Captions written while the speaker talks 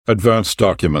Advanced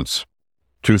Documents,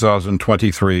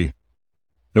 2023,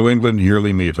 New England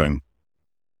Yearly Meeting.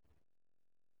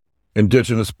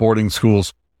 Indigenous Boarding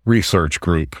Schools Research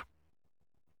Group.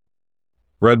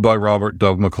 Read by Robert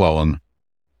Dove McClellan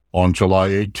on July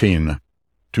 18,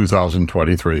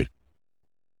 2023.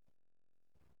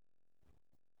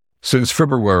 Since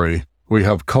February, we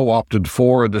have co-opted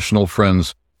 4 additional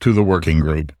friends to the working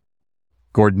group.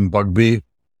 Gordon Bugbee,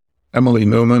 Emily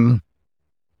Newman,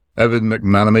 Evan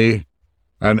McManamy,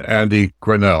 and Andy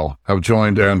Grinnell have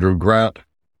joined Andrew Grant,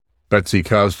 Betsy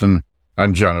Kasdan,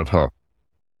 and Janet Hook.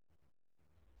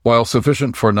 While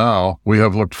sufficient for now, we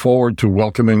have looked forward to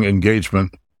welcoming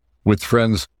engagement with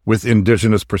friends with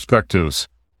Indigenous perspectives,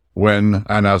 when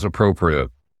and as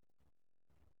appropriate.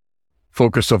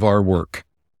 Focus of our work.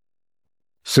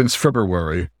 Since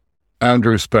February,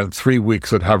 Andrew spent 3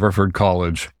 weeks at Haverford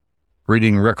College,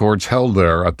 reading records held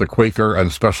there at the Quaker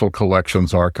and Special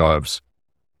Collections Archives.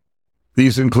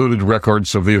 These included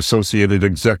records of the Associated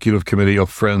Executive Committee of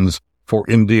Friends for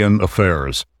Indian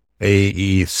Affairs,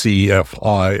 AECFIA,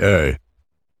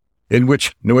 in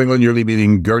which New England Yearly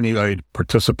Meeting Gurneyite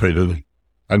participated,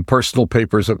 and personal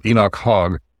papers of Enoch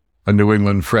Hogg, a New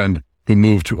England friend who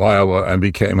moved to Iowa and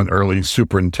became an early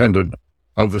superintendent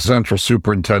of the Central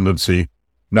Superintendency,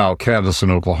 now Kansas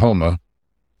and Oklahoma,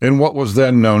 in what was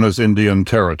then known as Indian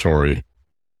Territory.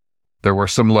 There were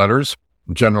some letters,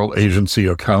 general agency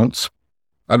accounts,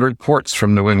 and reports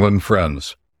from New England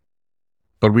friends.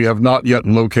 But we have not yet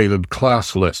located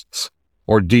class lists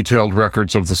or detailed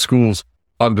records of the schools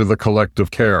under the collective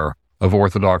care of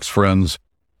Orthodox friends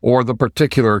or the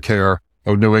particular care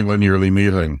of New England Yearly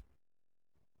Meeting.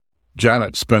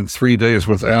 Janet spent 3 days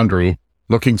with Andrew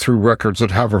looking through records at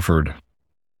Haverford.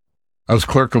 As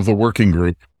clerk of the working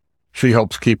group, she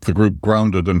helps keep the group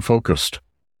grounded and focused,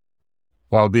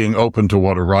 while being open to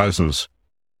what arises.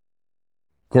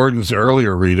 Gordon's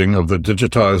earlier reading of the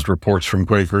digitized reports from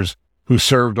Quakers who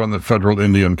served on the Federal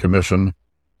Indian Commission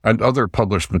and other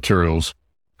published materials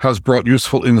has brought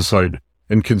useful insight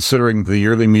in considering the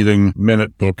yearly meeting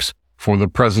minute books for the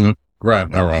President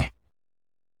Grant era.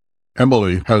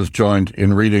 Emily has joined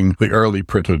in reading the early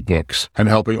printed books and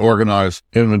helping organize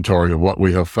inventory of what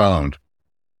we have found.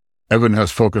 Evan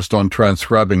has focused on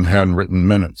transcribing handwritten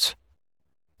minutes.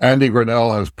 Andy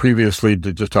Grinnell has previously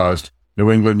digitized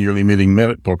New England Yearly Meeting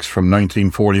minute books from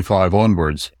 1945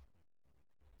 onwards.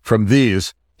 From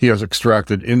these, he has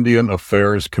extracted Indian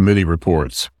Affairs Committee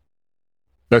reports.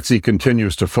 Betsy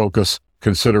continues to focus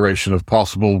consideration of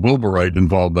possible Wilburite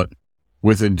involvement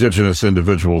with Indigenous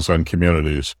individuals and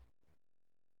communities.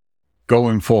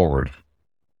 Going forward,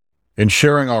 in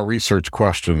sharing our research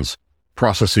questions,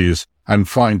 processes, and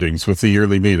findings with the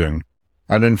yearly meeting,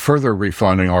 and in further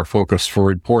refining our focus for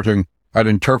reporting and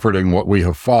interpreting what we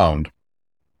have found,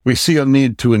 we see a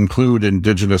need to include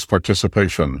Indigenous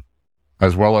participation,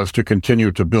 as well as to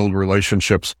continue to build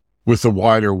relationships with the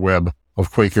wider web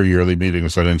of Quaker yearly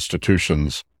meetings and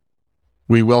institutions.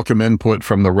 We welcome input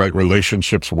from the Right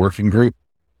Relationships Working Group,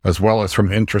 as well as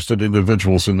from interested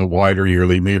individuals in the wider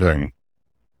yearly meeting.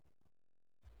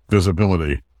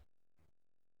 Visibility.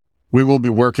 We will be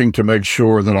working to make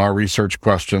sure that our research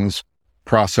questions,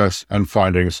 process, and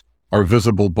findings are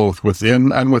visible both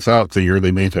within and without the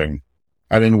yearly meeting,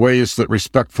 and in ways that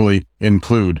respectfully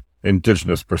include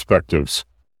Indigenous perspectives.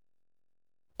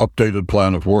 Updated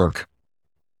plan of work.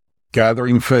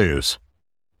 Gathering phase,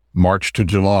 March to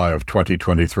July of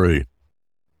 2023.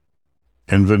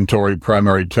 Inventory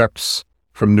primary texts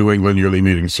from New England Yearly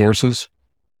Meeting sources,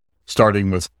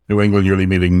 starting with New England Yearly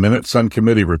Meeting minutes and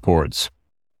committee reports.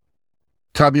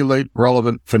 Tabulate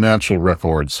relevant financial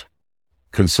records.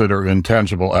 Consider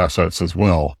intangible assets as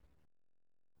well.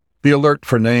 Be alert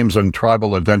for names and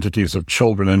tribal identities of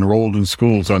children enrolled in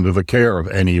schools under the care of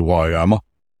NEYM,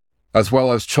 as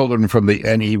well as children from the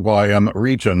NEYM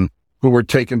region who were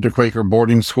taken to Quaker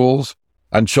boarding schools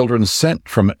and children sent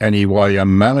from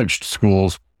NEYM-managed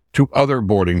schools to other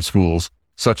boarding schools,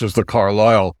 such as the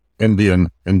Carlisle Indian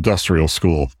Industrial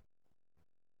School.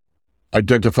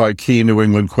 Identify key New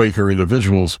England Quaker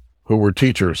individuals who were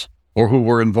teachers or who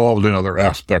were involved in other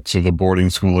aspects of the boarding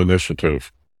school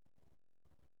initiative.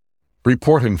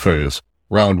 Reporting phase,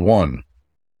 Round 1,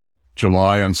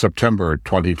 July and September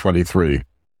 2023.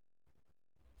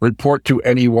 Report to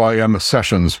NEYM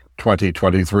Sessions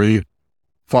 2023,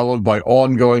 followed by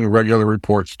ongoing regular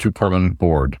reports to Permanent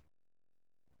Board.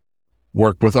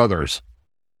 Work with others,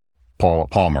 Paula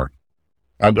Palmer,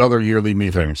 and other yearly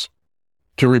meetings,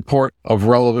 to report of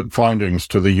relevant findings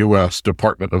to the U.S.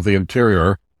 Department of the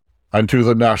Interior and to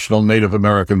the National Native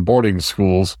American Boarding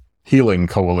Schools Healing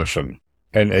Coalition,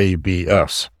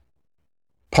 NABS.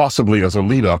 possibly as a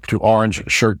lead-up to Orange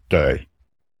Shirt Day,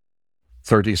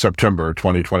 30 September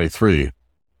 2023,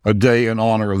 a day in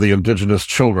honor of the Indigenous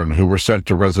children who were sent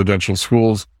to residential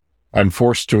schools and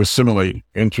forced to assimilate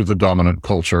into the dominant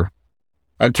culture,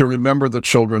 and to remember the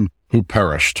children who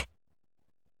perished.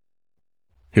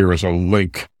 Here is a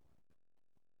link: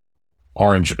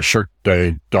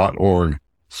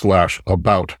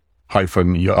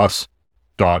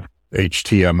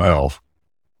 orangeshirtday.org/about-us.html.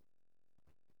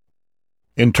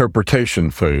 Interpretation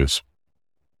phase.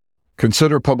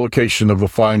 Consider publication of the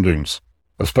findings,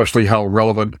 especially how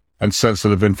relevant and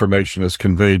sensitive information is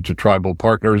conveyed to tribal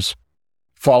partners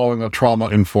following a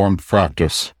trauma-informed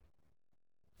practice.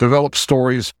 Develop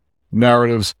stories,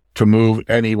 narratives to move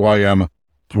NEYM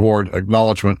toward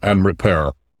acknowledgement and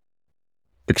repair.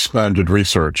 Expanded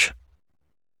research.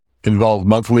 Involve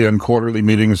monthly and quarterly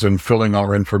meetings in filling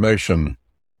our information,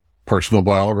 personal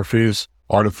biographies,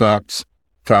 artifacts,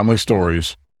 family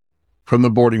stories from the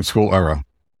boarding school era.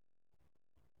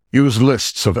 Use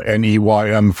lists of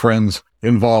NEYM friends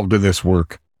involved in this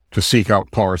work to seek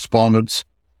out correspondence,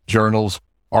 journals,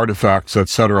 artifacts,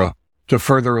 etc., to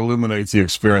further illuminate the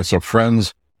experience of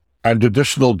friends and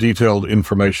additional detailed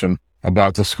information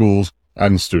about the schools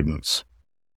and students.